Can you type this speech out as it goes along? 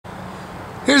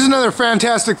Here's another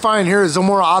fantastic find here at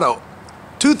Zamora Auto.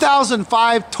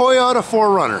 2005 Toyota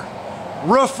 4Runner.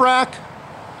 Roof rack.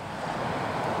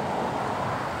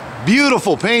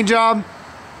 Beautiful paint job.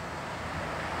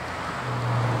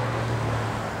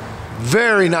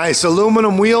 Very nice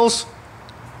aluminum wheels.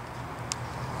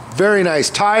 Very nice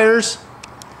tires.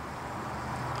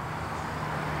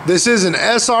 This is an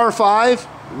SR5.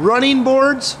 Running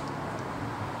boards.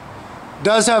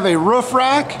 Does have a roof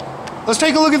rack. Let's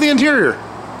take a look at the interior.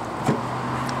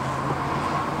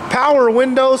 Power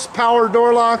windows, power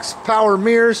door locks, power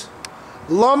mirrors,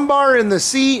 lumbar in the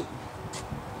seat,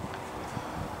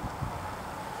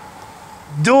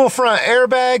 dual front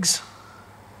airbags,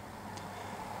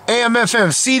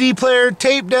 AM/FM CD player,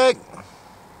 tape deck,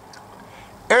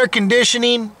 air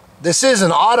conditioning. This is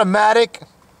an automatic.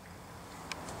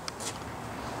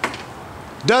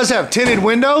 Does have tinted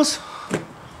windows.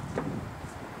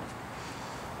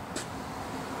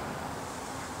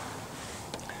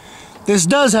 This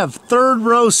does have third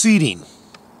row seating.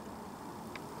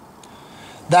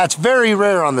 That's very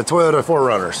rare on the Toyota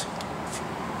 4Runners.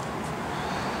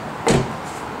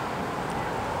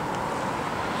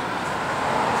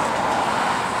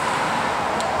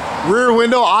 Rear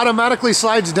window automatically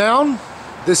slides down.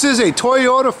 This is a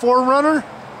Toyota 4Runner.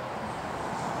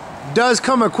 Does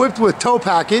come equipped with tow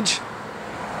package.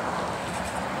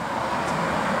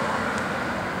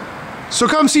 So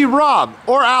come see Rob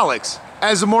or Alex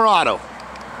at Zamora Auto.